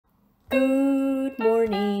Good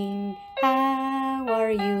morning. How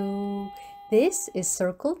are you? This is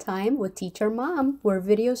Circle Time with Teacher Mom, where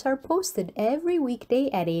videos are posted every weekday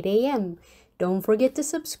at 8 a.m. Don't forget to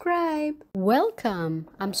subscribe. Welcome.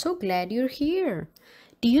 I'm so glad you're here.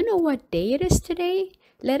 Do you know what day it is today?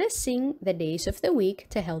 Let us sing the days of the week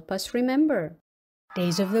to help us remember.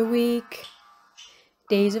 Days of the week.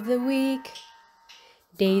 Days of the week.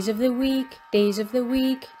 Days of the week. Days of the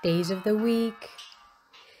week. Days of the week.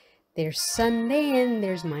 There's Sunday and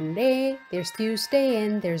there's Monday, there's Tuesday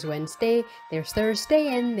and there's Wednesday, there's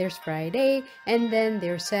Thursday and there's Friday, and then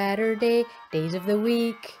there's Saturday. Days of the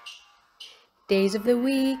week. Days of the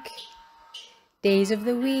week. Days of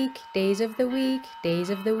the week. Days of the week. Days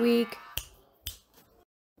of the week.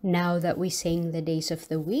 Now that we sang the days of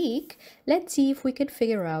the week, let's see if we could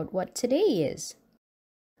figure out what today is.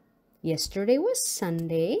 Yesterday was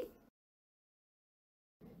Sunday.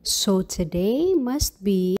 So today must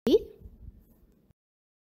be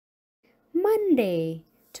Monday.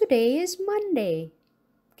 Today is Monday.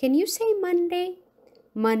 Can you say Monday?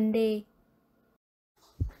 Monday.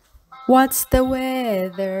 What's the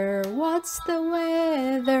weather? What's the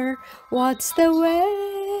weather? What's the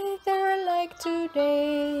weather like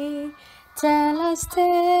today? Tell us,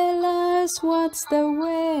 what's the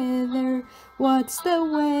weather? What's the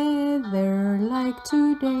weather like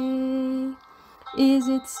today? Is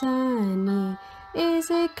it sunny? Is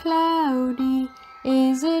it cloudy?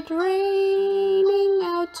 Is it raining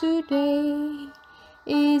out today?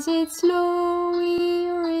 Is it snowy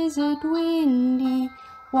or is it windy?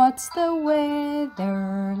 What's the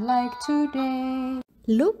weather like today?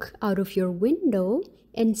 Look out of your window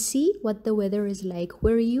and see what the weather is like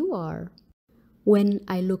where you are. When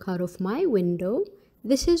I look out of my window,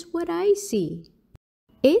 this is what I see.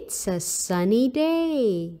 It's a sunny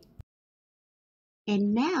day.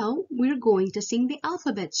 And now we're going to sing the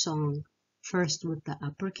alphabet song, first with the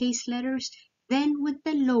uppercase letters, then with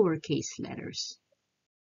the lowercase letters.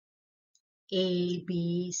 A,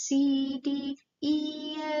 B, C, D,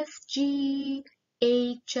 E, F, G,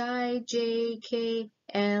 H, I, J, K,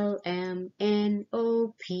 L, M, N,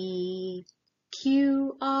 O, P,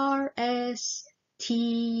 Q, R, S, T,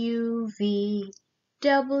 U, V,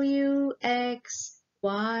 W, X,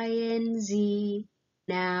 Y, and Z.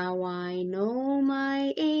 Now I know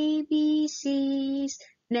my ABCs.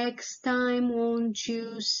 Next time won't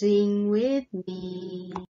you sing with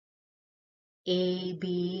me? A,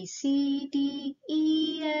 B, C, D,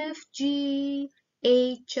 E, F, G,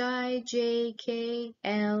 H, I, J, K,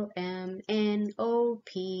 L, M, N, O,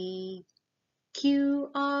 P, Q,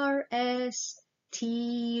 R, S, T,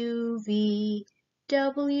 U, V,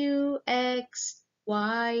 W, X,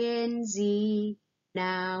 Y, and Z.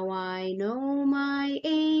 Now I know my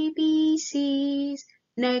ABCs.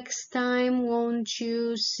 Next time won't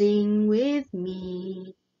you sing with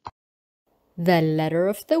me? The letter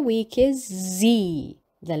of the week is Z.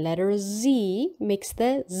 The letter Z makes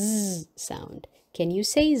the Z sound. Can you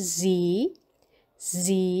say Z?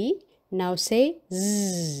 Z. Now say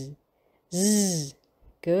Z. Z.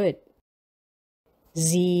 Good.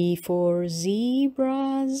 Z for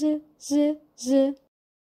zebra, Z, Z, Z.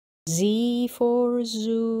 Z for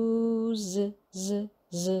zoo, Z, Z,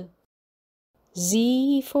 Z.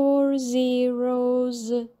 Z for zero,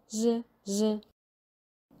 Z, Z, Z.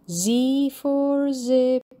 Z for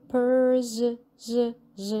zipper, Z, Z,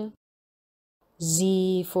 Z.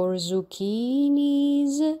 Z for zucchini,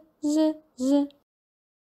 Z, Z, Z.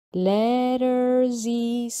 Letter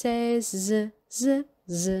Z says Z, Z,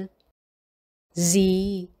 Z.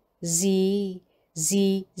 Z, Z,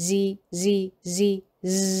 Z, Z, Z, Z, Z,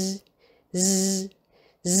 Z, Z,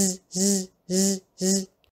 Z, Z, Z.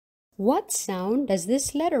 What sound does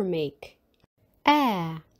this letter make?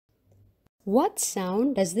 A. What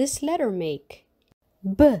sound does this letter make?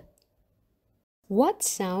 B. What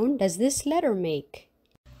sound does this letter make?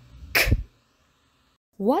 K.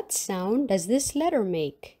 What sound does this letter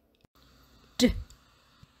make? D.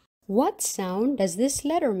 What sound does this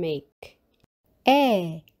letter make?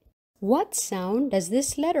 A. What sound does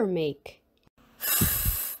this letter make?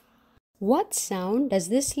 F. What sound does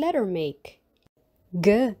this letter make?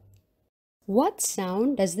 G. What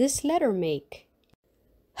sound does this letter make?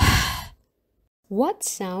 What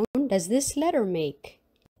sound does this letter make?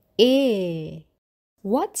 A.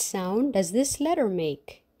 What sound does this letter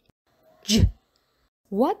make? J.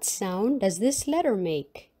 What sound does this letter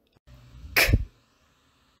make? K.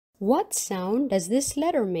 What sound does this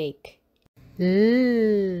letter make?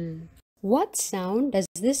 L. What sound does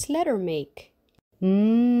this letter make?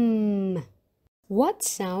 M. What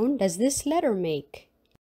sound does this letter make?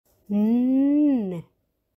 N.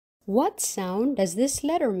 What sound does this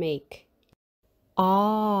letter make?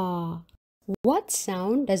 Ah. What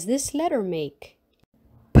sound does this letter make?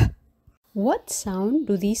 P. What sound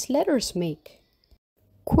do these letters make?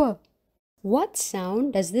 Qu. What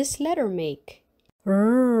sound does this letter make?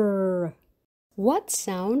 R. What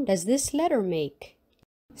sound does this letter make?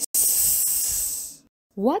 S.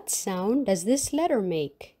 What sound does this letter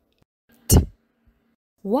make? T.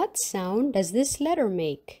 What sound does this letter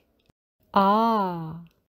make? Ah.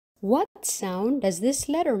 What sound does this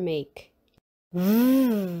letter make?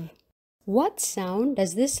 V. What sound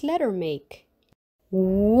does this letter make?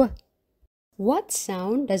 W. What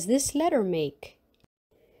sound does this letter make?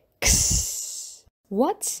 X.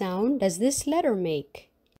 What sound does this letter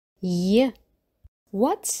make? Y.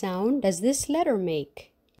 What sound does this letter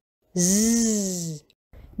make? Z.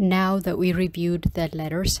 Now that we reviewed the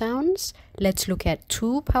letter sounds, let's look at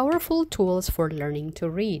two powerful tools for learning to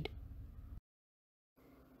read.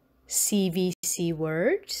 CVC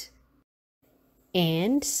words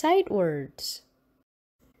and sight words.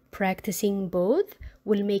 Practicing both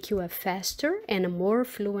will make you a faster and a more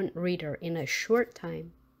fluent reader in a short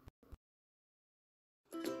time.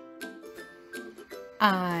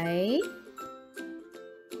 I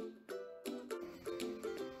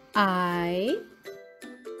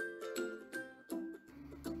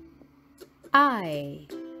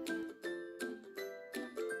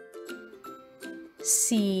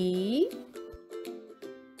see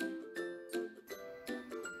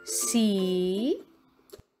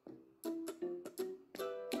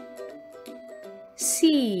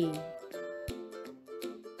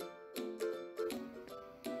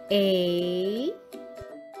A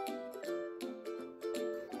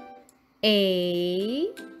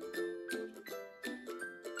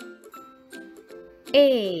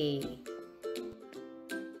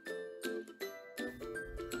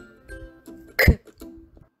K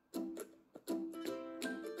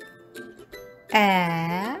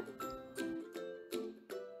A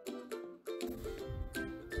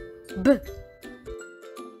B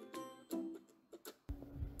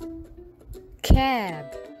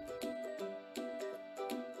Cab.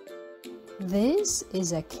 This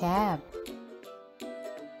is a cab.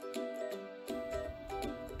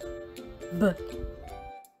 B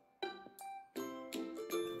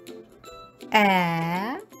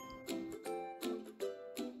A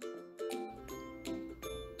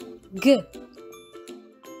G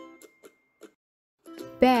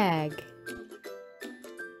Bag.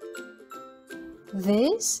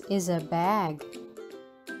 This is a bag.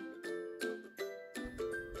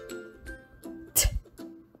 T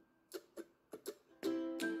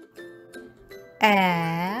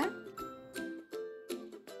A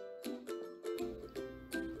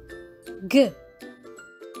G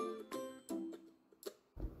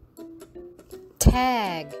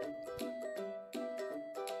Tag.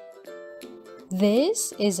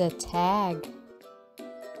 This is a tag.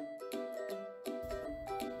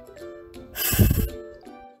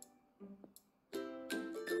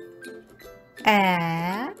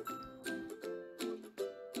 A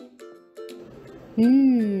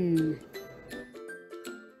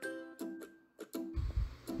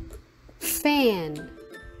Fan.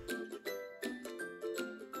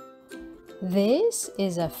 This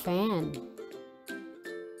is a fan.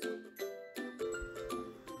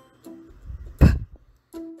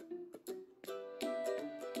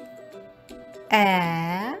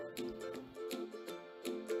 A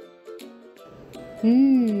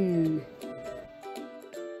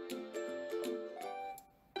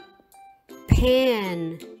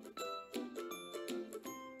Pan.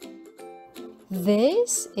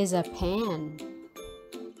 This is a pan.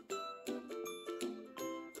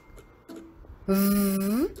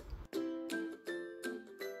 V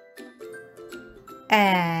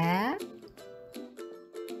A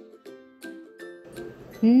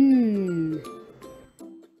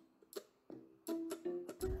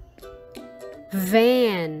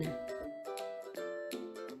Van.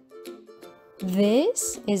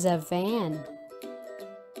 This is a van.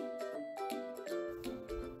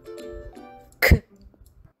 K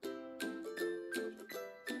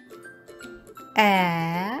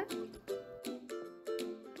A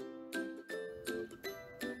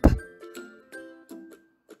P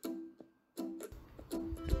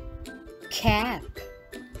Cap.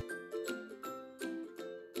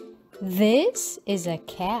 This is a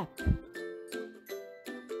cap.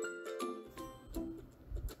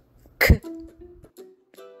 K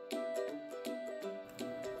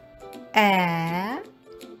A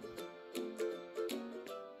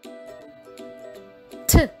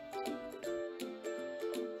T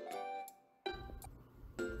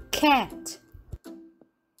Cat.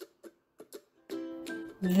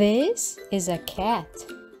 This is a cat.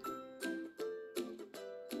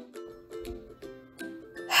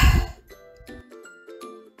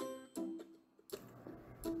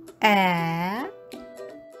 A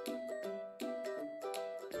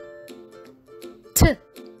T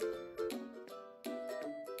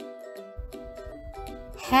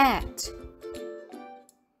Hat.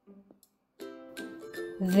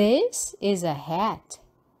 This is a hat.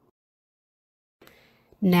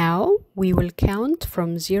 Now we will count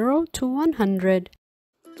from 0 to 100.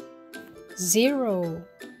 0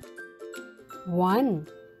 1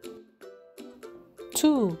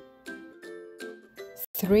 2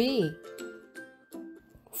 3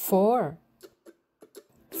 4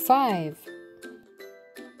 5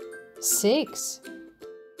 6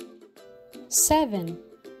 7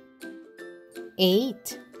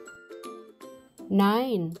 8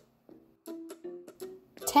 9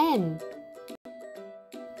 10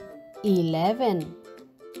 11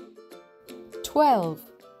 12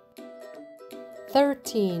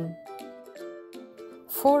 13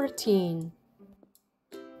 14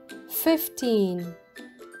 15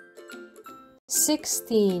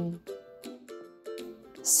 16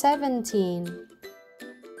 17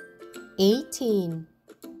 18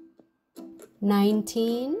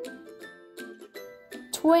 19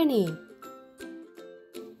 20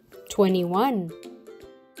 21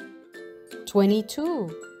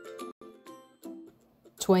 22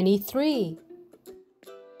 23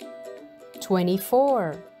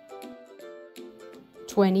 24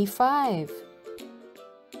 25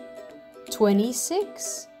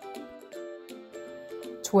 26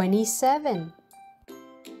 27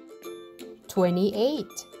 28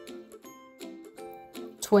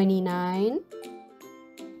 29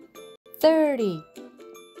 30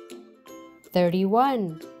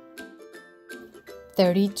 31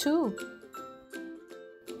 32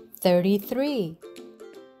 33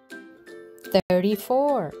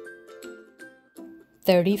 34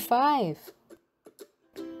 35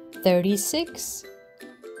 36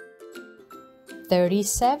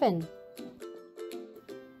 37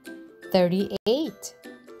 38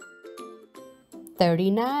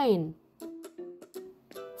 39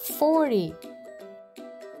 40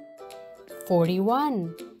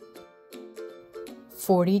 41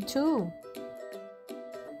 42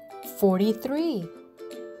 43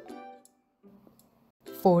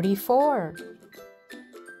 44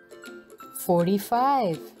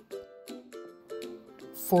 45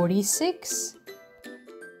 46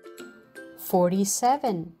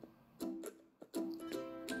 47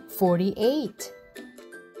 48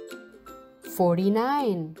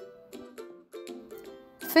 49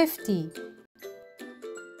 50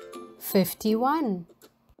 51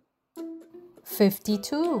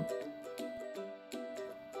 52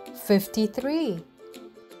 53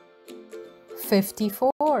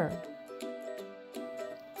 54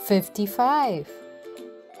 55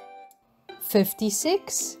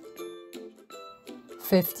 56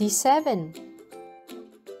 57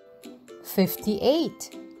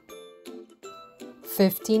 58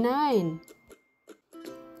 59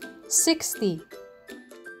 60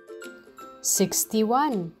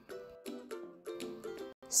 61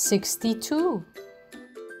 62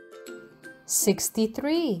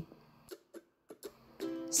 63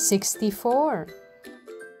 64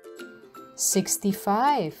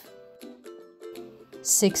 65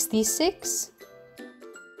 66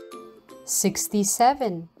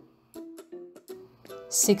 67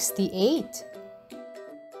 68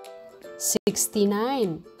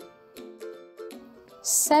 69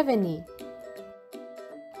 70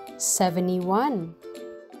 71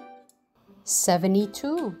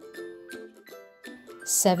 72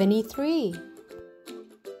 73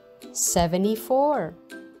 74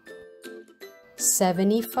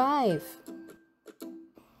 75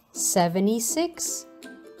 76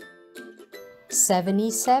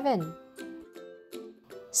 77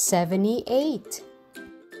 78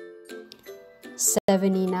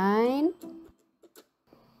 79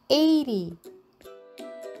 80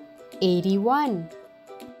 81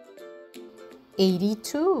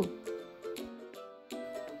 82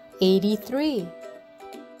 83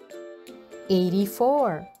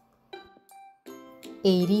 84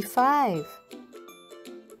 85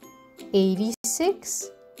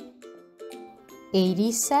 86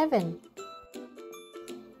 87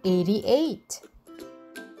 88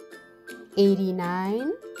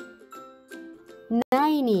 89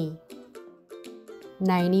 90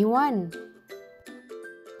 91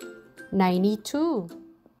 92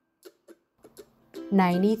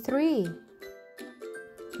 93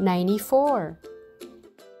 94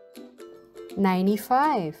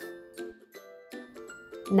 95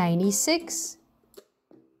 96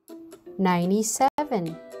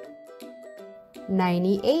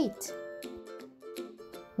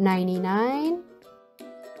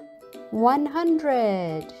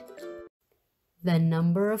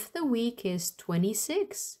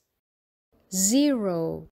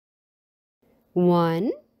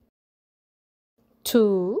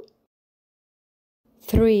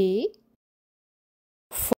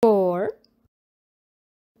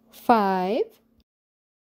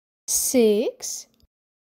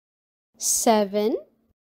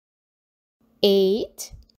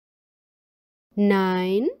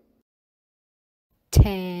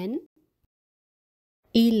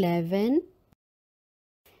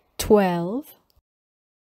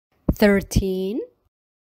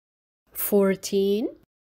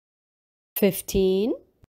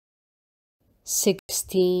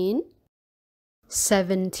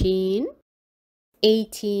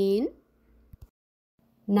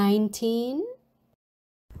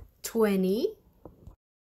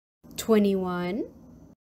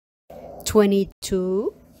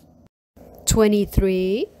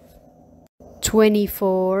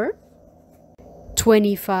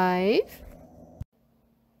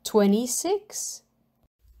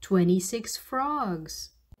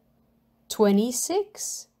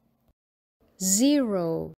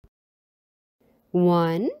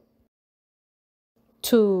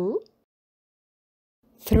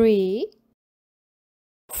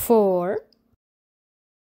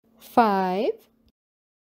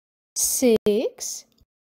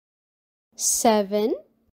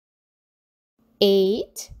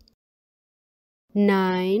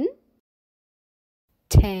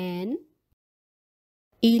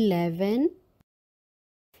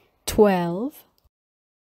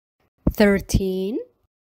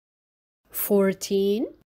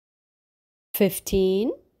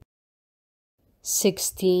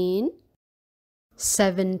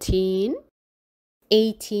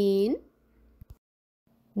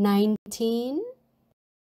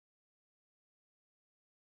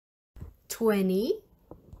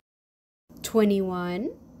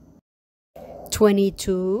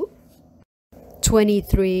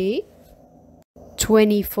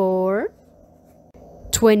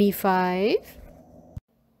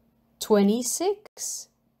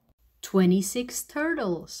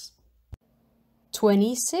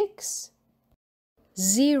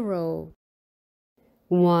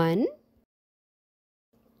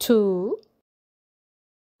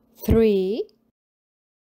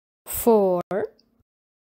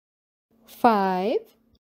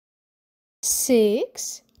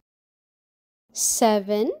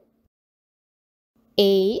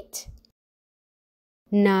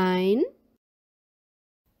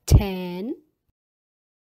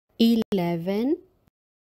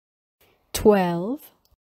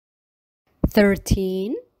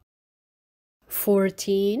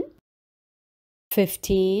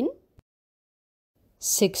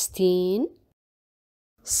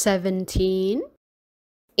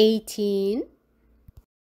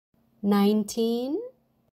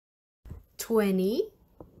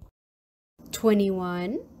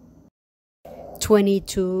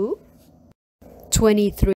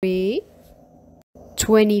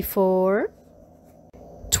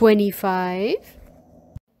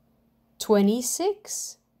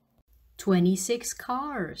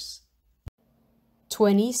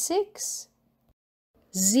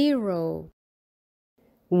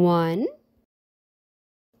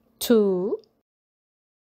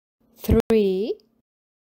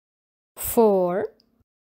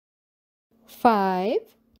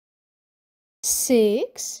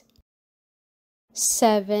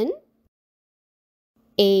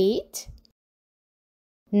 8,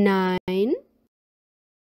 9,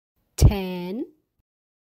 10,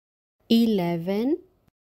 11,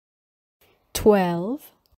 12,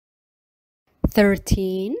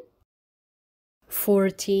 13,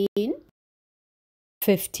 14,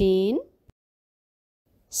 15,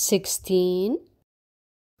 16,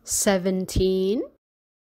 17,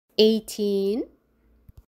 18,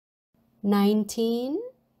 19,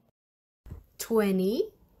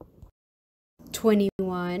 20,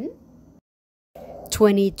 21,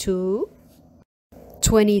 22,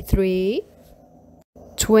 23,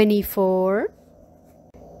 24,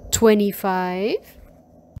 25,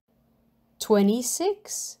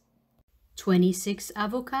 26, 26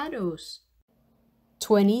 avocados,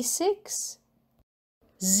 26,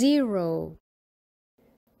 0,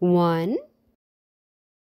 1,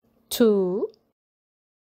 2,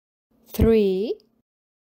 3,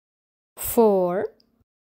 4,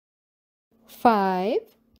 5,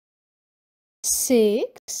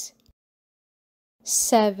 6,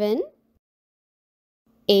 7,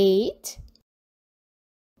 8,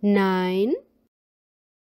 9,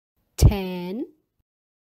 10,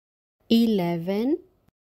 11,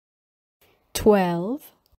 12,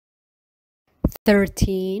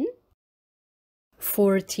 13,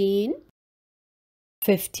 14,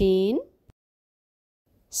 15,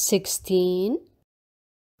 16,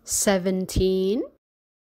 17,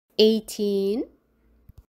 18,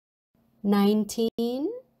 19,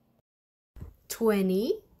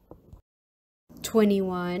 20,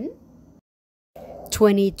 21,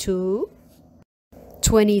 22,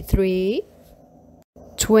 23,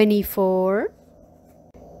 24,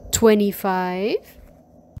 25,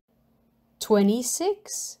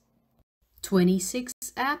 26, 26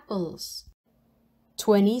 apples,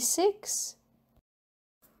 26.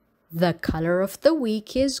 The color of the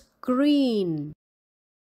week is green.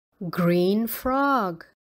 Green frog.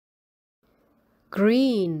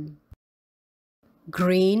 Green.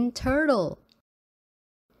 Green turtle.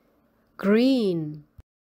 Green.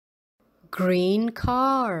 Green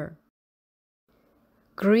car.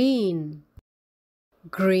 Green.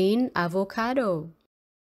 Green avocado.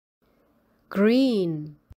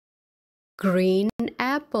 Green. Green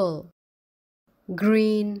apple.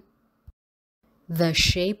 Green. The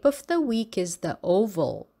shape of the week is the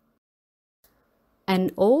oval.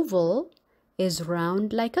 An oval is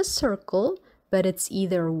round like a circle, but it's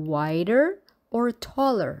either wider or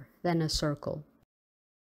taller than a circle.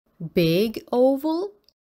 Big oval,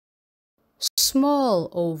 small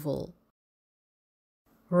oval,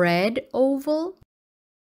 red oval,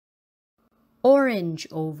 orange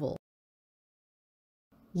oval,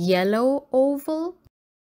 yellow oval,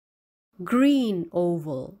 green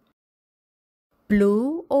oval,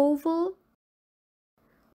 blue oval,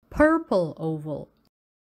 purple oval,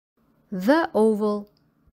 the oval.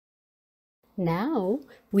 Now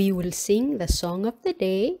we will sing the song of the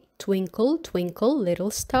day, Twinkle, Twinkle,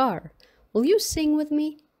 Little Star. Will you sing with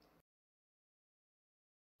me?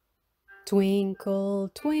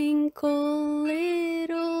 Twinkle, twinkle,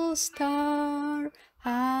 little star,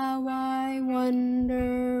 how I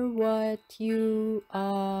wonder what you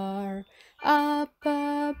are. Up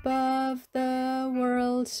above the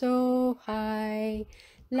world so high,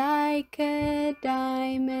 like a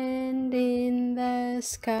diamond in the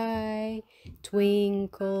sky.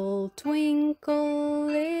 Twinkle, twinkle,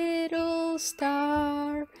 little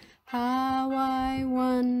star, how I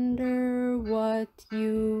wonder what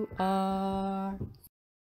you are.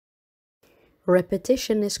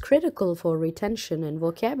 Repetition is critical for retention and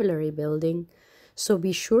vocabulary building, so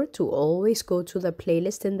be sure to always go to the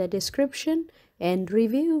playlist in the description and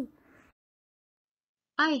review.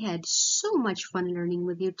 I had so much fun learning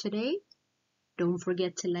with you today. Don't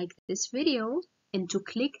forget to like this video and to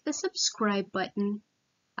click the subscribe button.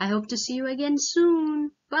 I hope to see you again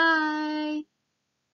soon. Bye!